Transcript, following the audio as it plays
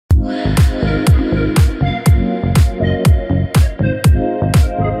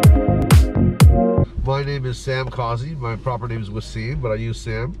is Sam Causey. My proper name is Wasim, but I use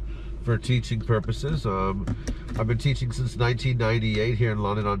Sam for teaching purposes. I've been teaching since 1998 here in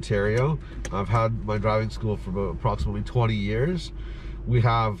London, Ontario. I've had my driving school for approximately 20 years. We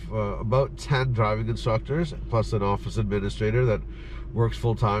have about 10 driving instructors, plus an office administrator that works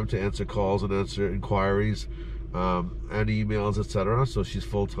full-time to answer calls and answer inquiries and emails, etc. So she's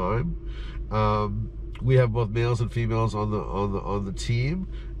full-time. We have both males and females on the team.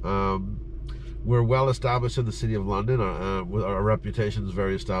 We're well established in the City of London. Our reputation is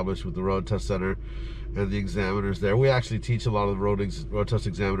very established with the road test center and the examiners there. We actually teach a lot of the road test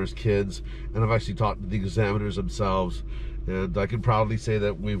examiners' kids, and I've actually taught the examiners themselves. And I can proudly say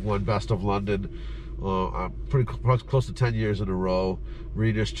that we've won Best of London pretty close to 10 years in a row,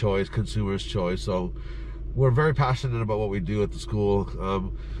 Reader's Choice, Consumer's Choice. So we're very passionate about what we do at the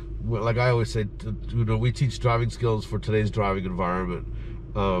school. Like I always say, we teach driving skills for today's driving environment,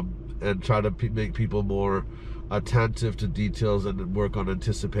 and try to make people more attentive to details and work on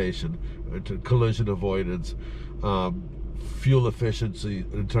anticipation, to collision avoidance, fuel efficiency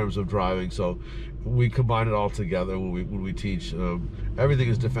in terms of driving. So we combine it all together when we teach. Everything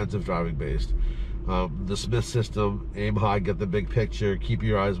is defensive driving based. The Smith system: aim high, get the big picture, keep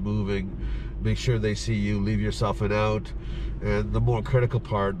your eyes moving, make sure they see you, leave yourself an out. And the more critical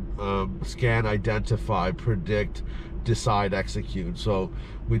part, scan, identify, predict, decide, execute. So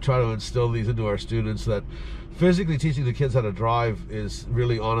we try to instill these into our students, that physically teaching the kids how to drive is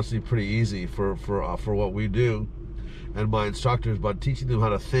really honestly pretty easy for what we do and my instructors, but teaching them how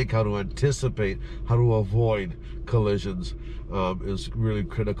to think, how to anticipate, how to avoid collisions is really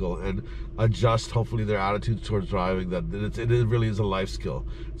critical, and adjust hopefully their attitudes towards driving, that it really is a life skill.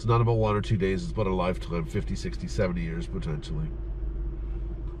 It's not about 1 or 2 days, it's about a lifetime, 50, 60, 70 years potentially.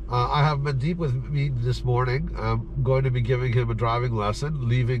 I have Mandeep with me this morning. I'm going to be giving him a driving lesson,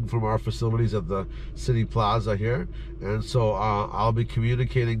 leaving from our facilities at the City Plaza here. And so I'll be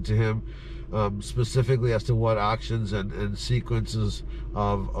communicating to him specifically as to what actions and sequences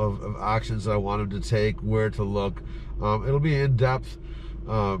of actions that I want him to take, where to look. It'll be in-depth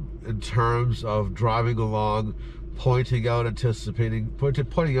in terms of driving along, pointing out,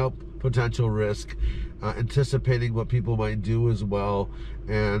 pointing out potential risk, anticipating what people might do as well,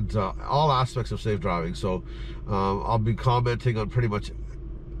 and all aspects of safe driving. So I'll be commenting on pretty much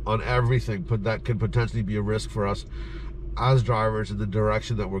on everything that can potentially be a risk for us as drivers in the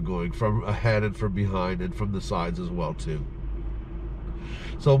direction that we're going, from ahead and from behind and from the sides as well too.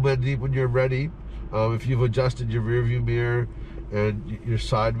 So Mandeep, when you're ready, if you've adjusted your rear view mirror and your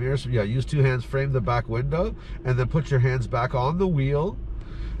side mirrors, yeah, use 2 hands, frame the back window, and then put your hands back on the wheel,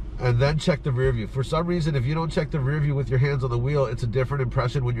 and then check the rear view. For some reason, if you don't check the rear view with your hands on the wheel, it's a different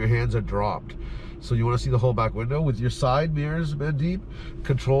impression when your hands are dropped. So you want to see the whole back window. With your side mirrors, Mandeep,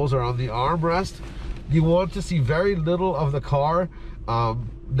 controls are on the armrest. You want to see very little of the car,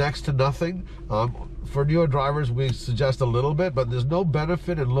 next to nothing. For newer drivers, we suggest a little bit, but there's no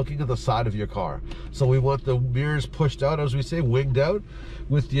benefit in looking at the side of your car. So we want the mirrors pushed out, as we say, winged out.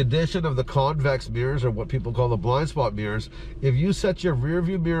 With the addition of the convex mirrors, or what people call the blind spot mirrors, if you set your rear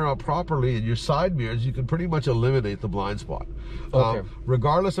view mirror up properly and your side mirrors, you can pretty much eliminate the blind spot. Okay.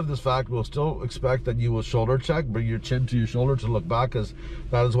 Regardless of this fact, we'll still expect that you will shoulder check, bring your chin to your shoulder to look back, as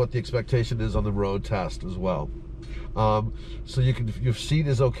that is what the expectation is on the road test as well. So your seat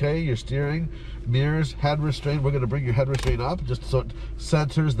is okay, your steering, mirrors, head restraint. We're going to bring your head restraint up just so it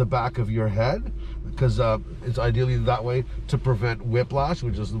centers the back of your head, because it's ideally that way to prevent whiplash,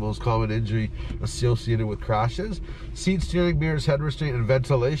 which is the most common injury associated with crashes. Seat, steering, mirrors, head restraint, and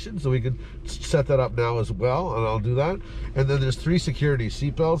ventilation. So we can set that up now as well, and I'll do that. And then there's 3 security: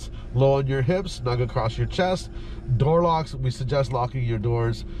 seat belts, low on your hips, snug across your chest. Door locks, we suggest locking your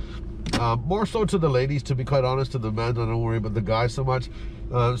doors. More so to the ladies, to be quite honest. To the men, I don't worry about the guys so much.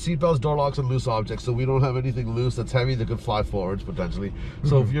 Seatbelts, door locks, and loose objects. So we don't have anything loose that's heavy that could fly forwards potentially.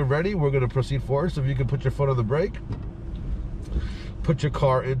 So if you're ready, we're going to proceed forward. So if you can put your foot on the brake, put your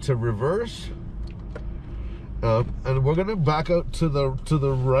car into reverse, and we're going to back out to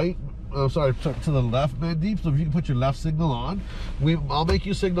the right. Sorry, to the left, Mandeep. So if you can put your left signal on, I'll make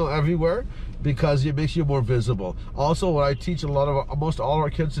you signal everywhere, because it makes you more visible. Also, what I teach most all of our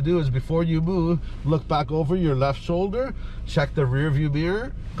kids to do is, before you move, look back over your left shoulder, check the rear view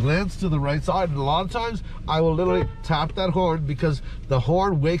mirror, glance to the right side, and a lot of times I will literally tap that horn, because the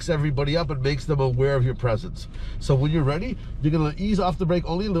horn wakes everybody up and makes them aware of your presence. So when you're ready, you're gonna ease off the brake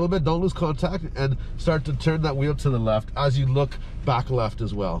only a little bit, don't lose contact, and start to turn that wheel to the left as you look back left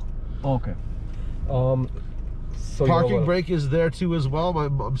as well. Okay. So parking brake is there too as well.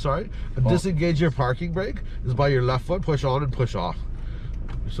 I'm sorry. Disengage your parking brake is by your left foot. Push on and push off.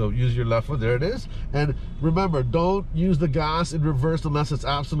 So use your left foot. There it is. And remember, don't use the gas in reverse unless it's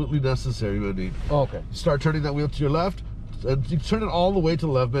absolutely necessary, Mandeep. Okay. Start turning that wheel to your left. And you turn it all the way to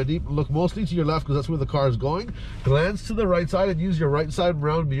the left, Mandeep. Look mostly to your left because that's where the car is going. Glance to the right side and use your right side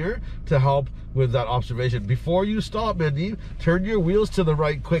round mirror to help with that observation. Before you stop, Mandeep, turn your wheels to the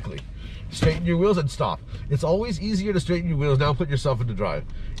right quickly. Straighten your wheels and stop. It's always easier to straighten your wheels. Now put yourself into drive.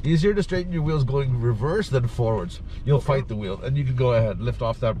 Easier to straighten your wheels going reverse than forwards. You'll fight the wheel. And you can go ahead. Lift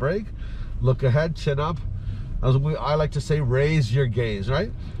off that brake. Look ahead, chin up. As I like to say, raise your gaze,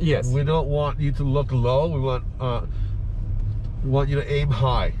 right? Yes. We don't want you to look low. We want you to aim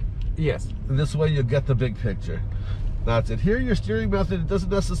high. Yes. And this way you'll get the big picture. That's it. Here, your steering method, it doesn't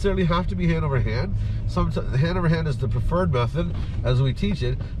necessarily have to be hand over hand. Sometimes hand over hand is the preferred method as we teach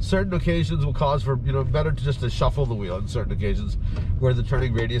it. Certain occasions will cause for, better to shuffle the wheel on certain occasions where the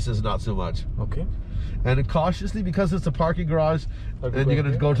turning radius is not so much. Okay. And cautiously, because it's a parking garage, and you're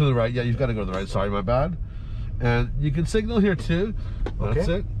going to go to the right. Yeah, you've got to go to the right. Sorry, my bad. And you can signal here too. That's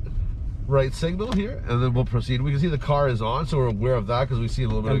it. Right signal here, and then we'll proceed. We can see the car is on, so we're aware of that because we see a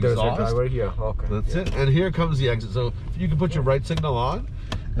little bit of exhaust. There's a driver here. Okay. That's it. And here comes the exit. So you can put your right signal on,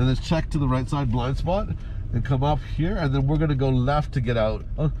 and then check to the right side blind spot, and come up here, and then we're going to go left to get out.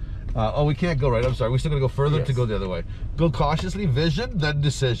 Oh, we can't go right. I'm sorry. We're still going to go further to go the other way. Go cautiously. Vision, then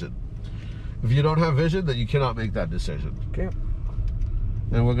decision. If you don't have vision, then you cannot make that decision. Okay.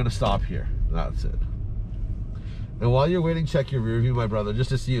 And we're going to stop here. That's it. And while you're waiting, check your rear view, my brother,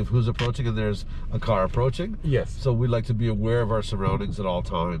 just to see if who's approaching and there's a car approaching. Yes. So we like to be aware of our surroundings at all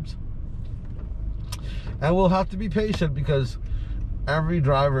times. And we'll have to be patient because every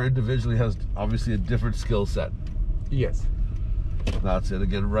driver individually has obviously a different skill set. Yes. That's it.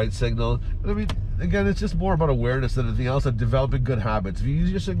 Again, right signal. I mean, again, it's just more about awareness than anything else and developing good habits. If you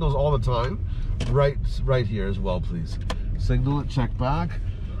use your signals all the time, right here as well, please. Signal it, check back.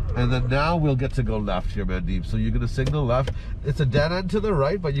 And then now we'll get to go left here, Mandeep. So you're going to signal left. It's a dead end to the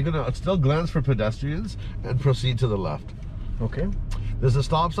right, but you're going to still glance for pedestrians and proceed to the left. Okay. There's a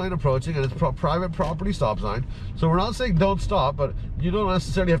stop sign approaching, and it's private property stop sign. So we're not saying don't stop, but you don't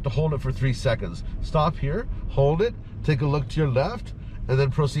necessarily have to hold it for 3 seconds. Stop here, hold it, take a look to your left, and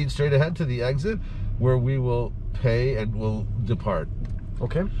then proceed straight ahead to the exit where we will pay and we'll depart.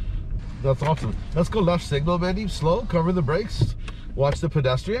 Okay. That's awesome. Let's go left signal, Mandeep. Slow, cover the brakes. Watch the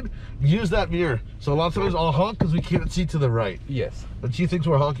pedestrian. Use that mirror. So a lot of times I'll honk because we can't see to the right. Yes. And she thinks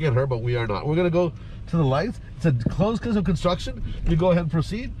we're honking at her, but we are not. We're going to go to the lights. It's a closed because of construction. You go ahead and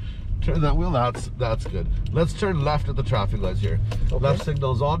proceed. Turn that wheel. That's good. Let's turn left at the traffic lights here. Okay. Left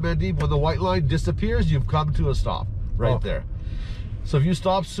signal's on, Mandeep. When the white line disappears, you've come to a stop right there. So if you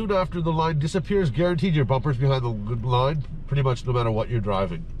stop soon after the line disappears, guaranteed your bumper's behind the line, pretty much no matter what you're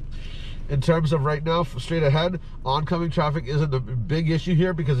driving. In terms of right now, straight ahead, oncoming traffic isn't a big issue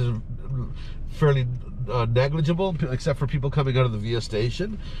here because it's fairly negligible, except for people coming out of the VIA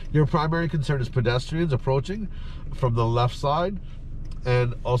station. Your primary concern is pedestrians approaching from the left side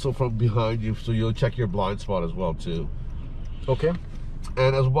and also from behind you, so you'll check your blind spot as well too. Okay.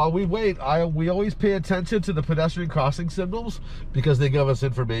 And while we wait, we always pay attention to the pedestrian crossing signals because they give us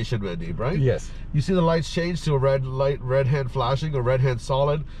information, Mandeep, right? Yes. You see the lights change to a red light, red hand flashing, or red hand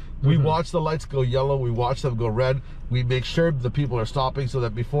solid. We watch the lights go yellow, we watch them go red. We make sure the people are stopping so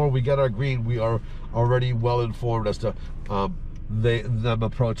that before we get our green, we are already well informed as to them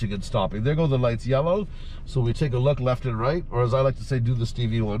approaching and stopping. There go the lights yellow, so we take a look left and right, or as I like to say, do the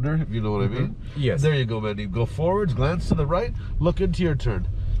Stevie Wonder, if you know what I mean. Yes. There you go, Mandeep. Go forwards, glance to the right, look into your turn.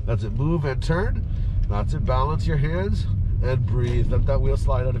 That's it. Move and turn. That's it. Balance your hands and breathe. Let that wheel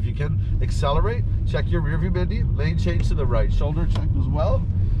slide out if you can. Accelerate. Check your rear view, Mandeep. Lane change to the right. Shoulder check as well.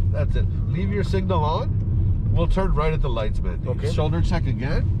 That's it. Leave your signal on. We'll turn right at the lights, Mandeep. Okay. Shoulder check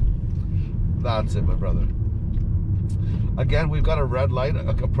again. That's it, my brother. Again, we've got a red light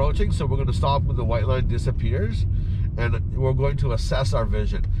approaching, so we're going to stop when the white line disappears, and we're going to assess our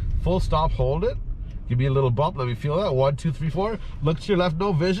vision. Full stop, hold it. Give me a little bump. Let me feel that. 1, 2, 3, 4. Look to your left.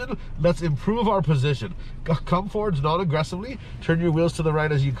 No vision. Let's improve our position. Come forwards non-aggressively. Turn your wheels to the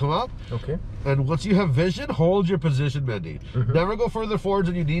right as you come up. Okay. And once you have vision, hold your position, Mandeep. Never go further forwards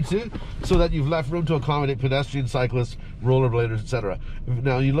than you need to, so that you've left room to accommodate pedestrians, cyclists, rollerbladers, etc.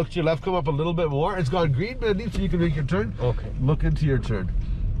 Now you look to your left. Come up a little bit more. It's gone green, Mandeep, so you can make your turn. Okay. Look into your turn.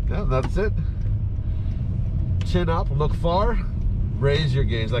 Yeah, that's it. Chin up. Look far. Raise your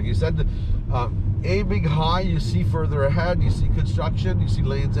gaze, like you said. Aiming high, you see further ahead, you see construction, you see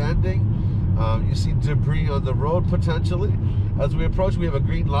lanes ending, you see debris on the road potentially. As we approach, we have a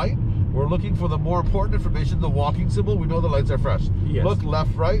green light. We're looking for the more important information, the walking symbol. We know the lights are fresh. Yes. Look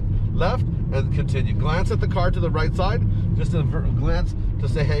left, right, left, and continue. Glance at the car to the right side, just a glance to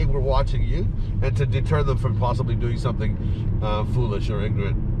say, hey, we're watching you, and to deter them from possibly doing something foolish or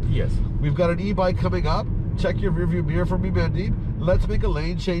ignorant. Yes. We've got an e-bike coming up. Check your rearview mirror for me, Mandeep. Let's make a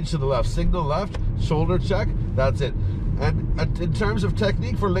lane change to the left. Signal left, shoulder check, that's it. And in terms of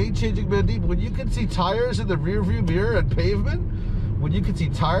technique for lane changing, Mandeep, when you can see tires in the rearview mirror and pavement, when you can see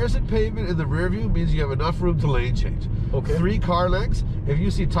tires and pavement in the rear view, means you have enough room to lane change. Okay. 3 car lengths. If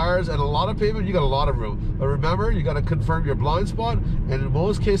you see tires and a lot of pavement, you got a lot of room. But remember, you got to confirm your blind spot, and in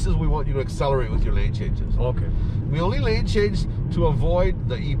most cases, we want you to accelerate with your lane changes. Okay. We only lane change to avoid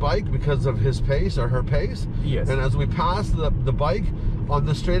the e-bike because of his pace or her pace. Yes. And as we pass the bike on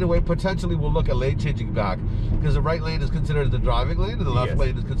the straightaway, potentially we'll look at lane changing back, because the right lane is considered the driving lane and the left Yes.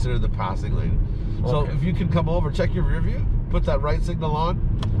 lane is considered the passing lane. So Okay. if you can come over, check your rear view, put that right signal on,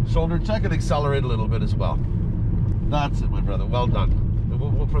 shoulder check, and accelerate a little bit as well. That's it, my brother. Well done. And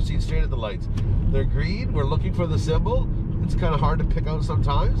we'll proceed straight at the lights. They're green. We're looking for the symbol. It's kind of hard to pick out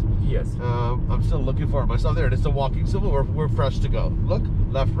sometimes. Yes. I'm still looking for it myself. There it is, the walking symbol. We're fresh to go. Look,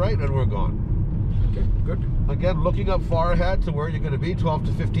 left, right, and we're gone. Okay, good. Again, looking up far ahead to where you're going to be, 12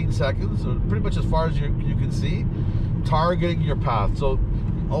 to 15 seconds, so pretty much as far as you can see, targeting your path. So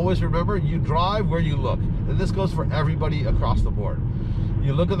always remember, you drive where you look. And this goes for everybody across the board.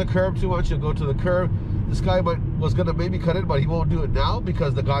 You look at the curb too much, you'll go to the curb. This guy was going to maybe cut in, but he won't do it now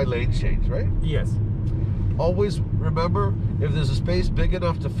because the guy lane changed, right? Yes. Always remember, if there's a space big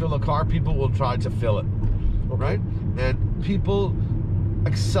enough to fill a car, people will try to fill it, Okay. right? And people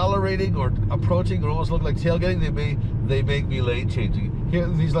accelerating or approaching or almost look like tailgating, they make me lane changing. Here,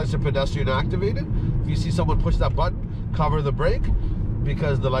 these lights are pedestrian activated. If you see someone push that button, cover the brake,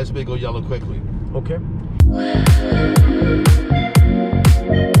 because the lights may go yellow quickly. Okay.